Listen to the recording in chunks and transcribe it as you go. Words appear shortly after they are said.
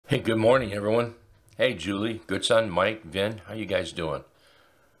Hey, good morning, everyone. Hey, Julie, good son, Mike, Vin, how you guys doing?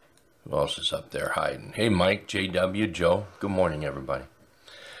 Who else is up there hiding? Hey, Mike, JW, Joe, good morning, everybody.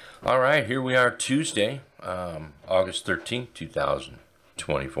 All right, here we are Tuesday, August 13th,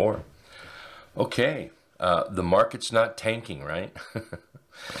 2024. Okay, the market's not tanking, right?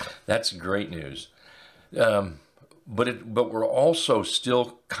 That's great news. But we're also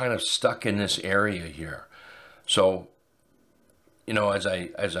still kind of stuck in this area here. So, you know, as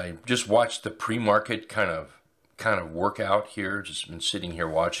I just watched the pre-market kind of work out here, just been sitting here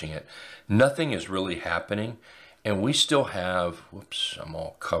watching it, nothing is really happening, and we still have, whoops, I'm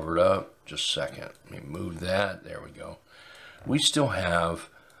all covered up, just a second, let me move that, there we go. We still have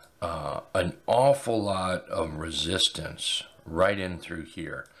an awful lot of resistance right in through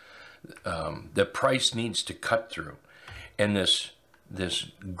here. The price needs to cut through, and this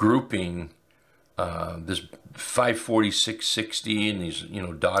grouping, this 546.60 and these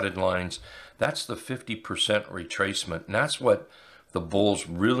dotted lines, that's the 50% retracement, and that's what the bulls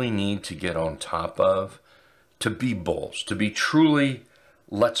really need to get on top of to be bulls, to be truly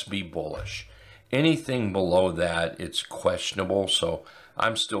let's be bullish. Anything below that, it's questionable. So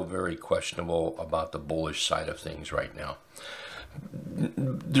I'm still very questionable about the bullish side of things right now.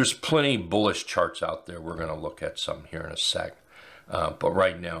 There's plenty bullish charts out there. We're going to look at some here in a sec. But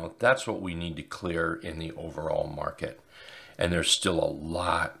right now, that's what we need to clear in the overall market. And there's still a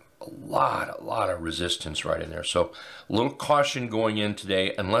lot of resistance right in there. So a little caution going in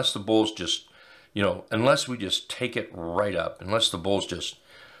today, unless the bulls just, unless we just take it right up, unless the bulls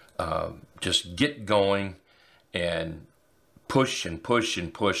just get going and push and push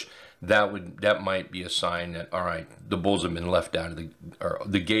and push. That might be a sign that, all right, the bulls have been left out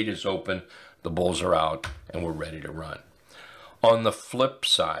of the gate is open, the bulls are out, and we're ready to run. On the flip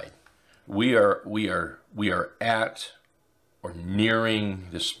side, we are at or nearing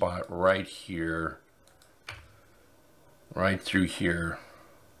the spot right here, right through here,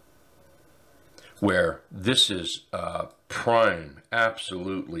 where this is prime,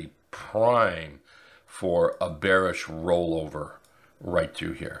 absolutely prime for a bearish rollover right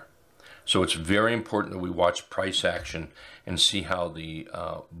through here. So it's very important that we watch price action and see how the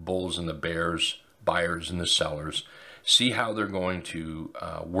bulls and the bears, buyers and the sellers, see how they're going to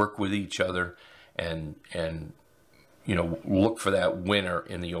work with each other and look for that winner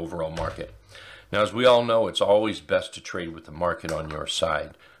in the overall market. Now, as we all know, it's always best to trade with the market on your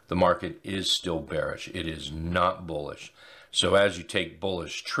side. The market is still bearish. It is not bullish. So as you take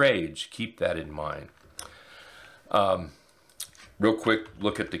bullish trades, keep that in mind. Real quick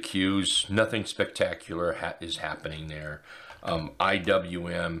look at the Qs. Nothing spectacular is happening there.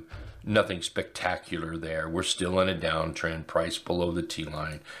 IWM, nothing spectacular there. We're still in a downtrend, price below the T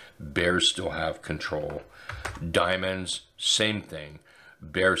line. Bears still have control. Diamonds, same thing.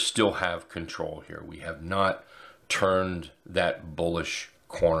 Bears still have control here. We have not turned that bullish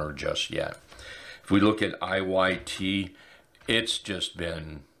corner just yet. If we look at IYT, it's just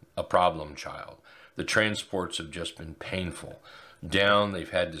been a problem child. The transports have just been painful. Down, they've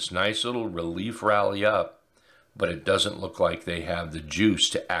had this nice little relief rally up, but it doesn't look like they have the juice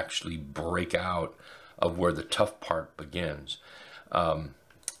to actually break out of where the tough part begins.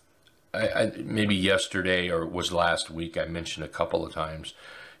 Maybe yesterday or it was last week, I mentioned a couple of times,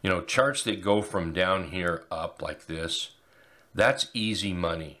 charts that go from down here up like this, that's easy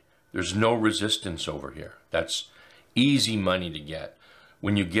money. There's no resistance over here. That's easy money to get.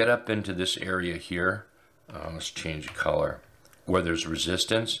 When you get up into this area here, let's change the color, where there's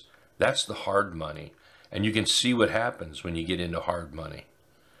resistance, that's the hard money. And you can see what happens when you get into hard money.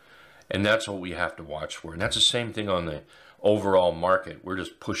 And that's what we have to watch for. And that's the same thing on the overall market. We're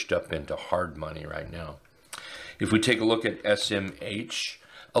just pushed up into hard money right now. If we take a look at SMH,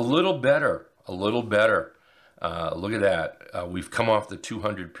 a little better, a little better. Look at that. We've come off the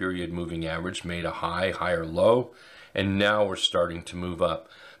 200 period moving average, made a high, higher low, and now we're starting to move up.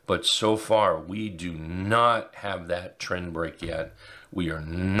 But so far, we do not have that trend break yet. We are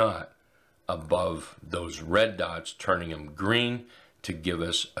not above those red dots, turning them green to give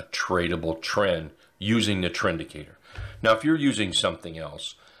us a tradable trend using the trend indicator. Now, if you're using something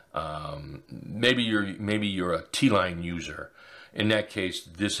else, maybe you're a T-line user. In that case,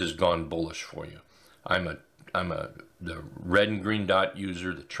 this has gone bullish for you. I'm the red and green dot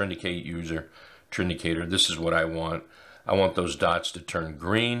user, the trend indicator. This is what I want. I want those dots to turn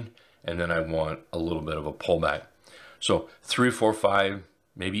green, and then I want a little bit of a pullback. So 3, 4, 5,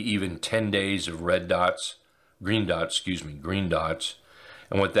 maybe even 10 days of red dots, green dots.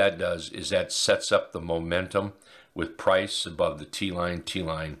 And what that does is that sets up the momentum with price above the T-line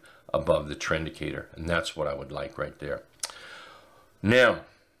above the trend indicator. And that's what I would like right there. Now,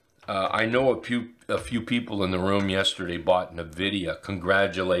 I know a few people in the room yesterday bought NVDA.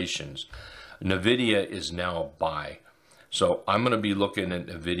 Congratulations. NVDA is now a buy. So I'm going to be looking at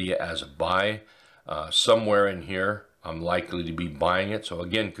NVDA as a buy. Somewhere in here, I'm likely to be buying it. So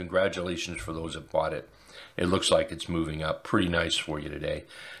again, congratulations for those that bought it. It looks like it's moving up pretty nice for you today.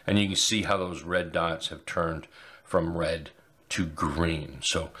 And you can see how those red dots have turned from red to green.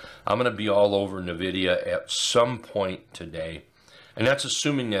 So I'm going to be all over NVIDIA at some point today. And that's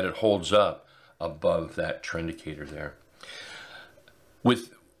assuming that it holds up above that trend indicator there.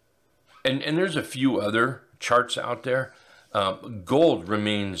 And there's a few other charts out there. Gold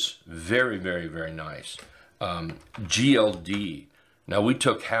remains very, very, very nice. GLD. Now, we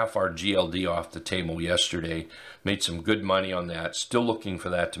took half our GLD off the table yesterday, made some good money on that. Still looking for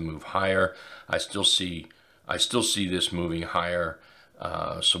that to move higher. I still see this moving higher,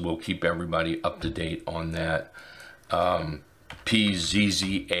 so we'll keep everybody up to date on that.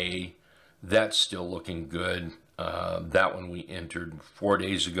 PZZA, that's still looking good. That one we entered 4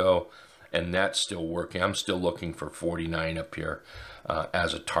 days ago, and that's still working. I'm still looking for 49 up here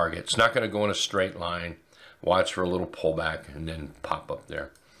as a target. It's not going to go in a straight line. Watch for a little pullback and then pop up there.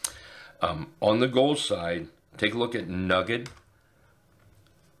 On the gold side, take a look at NUGT.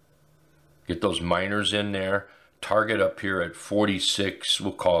 Get those miners in there. Target up here at 46.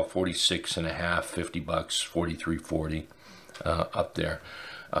 We'll call it 46 and a half, 50 bucks, 43.40 up there.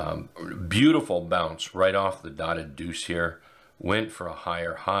 Beautiful bounce right off the dotted deuce here. Went for a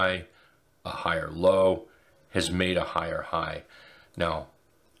higher high, a higher low, has made a higher high. Now,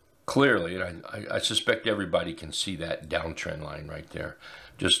 clearly, and I suspect everybody can see that downtrend line right there.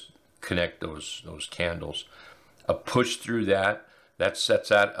 Just connect those candles. A push through that sets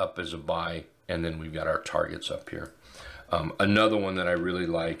that up as a buy, and then we've got our targets up here. Another one that I really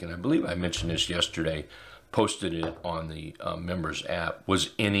like, and I believe I mentioned this yesterday, posted it on the members app,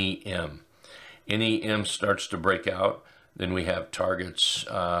 was NEM. NEM starts to break out, then we have targets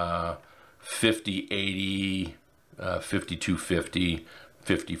 50, 80, 52.50,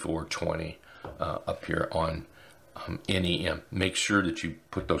 54.20 up here on NEM. Make sure that you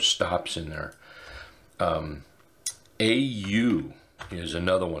put those stops in there. AU is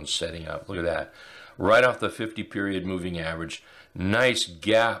another one setting up. Look at that. Right off the 50 period moving average. Nice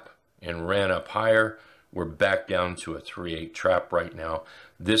gap and ran up higher. We're back down to a 3/8 trap right now.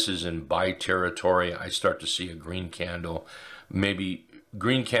 This is in buy territory. I start to see a green candle, maybe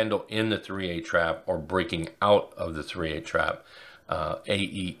green candle in the 3/8 trap or breaking out of the 3/8 trap.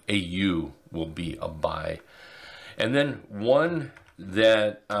 AU will be a buy. And then one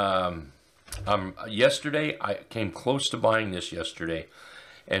that yesterday, I came close to buying this yesterday,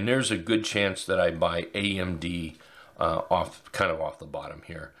 and there's a good chance that I buy AMD kind of off the bottom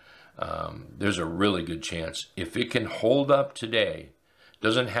here. There's a really good chance. If it can hold up today,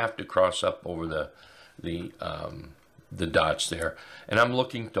 doesn't have to cross up over the dots there. And I'm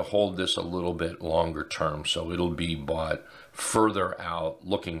looking to hold this a little bit longer term, so it'll be bought further out,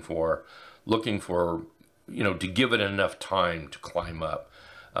 looking for to give it enough time to climb up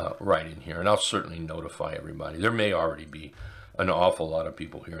right in here. And I'll certainly notify everybody. There may already be an awful lot of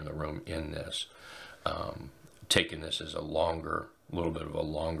people here in the room in this, taking this as a little bit of a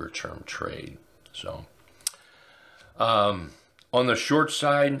longer term trade. So on the short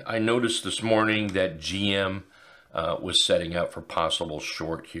side, I noticed this morning that GM was setting up for possible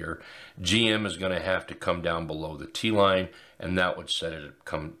short here. GM is going to have to come down below the T line, and that would set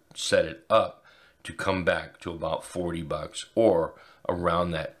it up to come back to about 40 bucks or around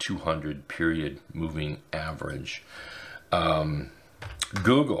that 200 period moving average.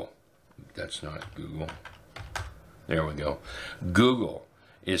 Google, that's not Google. There we go. Google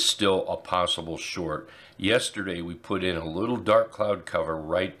is still a possible short. Yesterday we put in a little dark cloud cover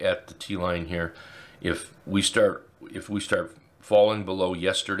right at the T line here. If we start falling below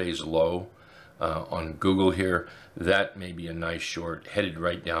yesterday's low on Google here, that may be a nice short headed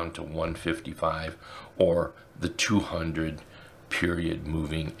right down to 155 or the 200 period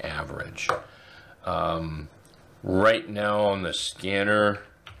moving average. Right now on the scanner,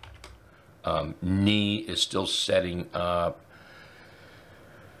 knee is still setting up.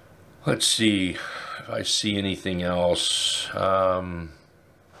 Let's see if I see anything else.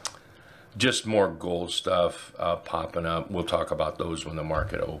 Just more gold stuff popping up. We'll talk about those when the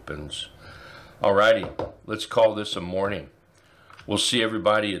market opens. Alrighty, let's call this a morning. We'll see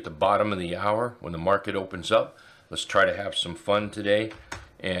everybody at the bottom of the hour when the market opens up. Let's try to have some fun today,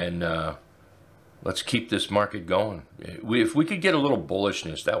 and let's keep this market going. If we could get a little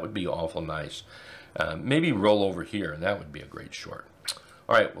bullishness, that would be awful nice. Maybe roll over here, and that would be a great short.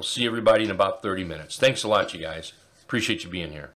 All right, we'll see everybody in about 30 minutes. Thanks a lot, you guys. Appreciate you being here.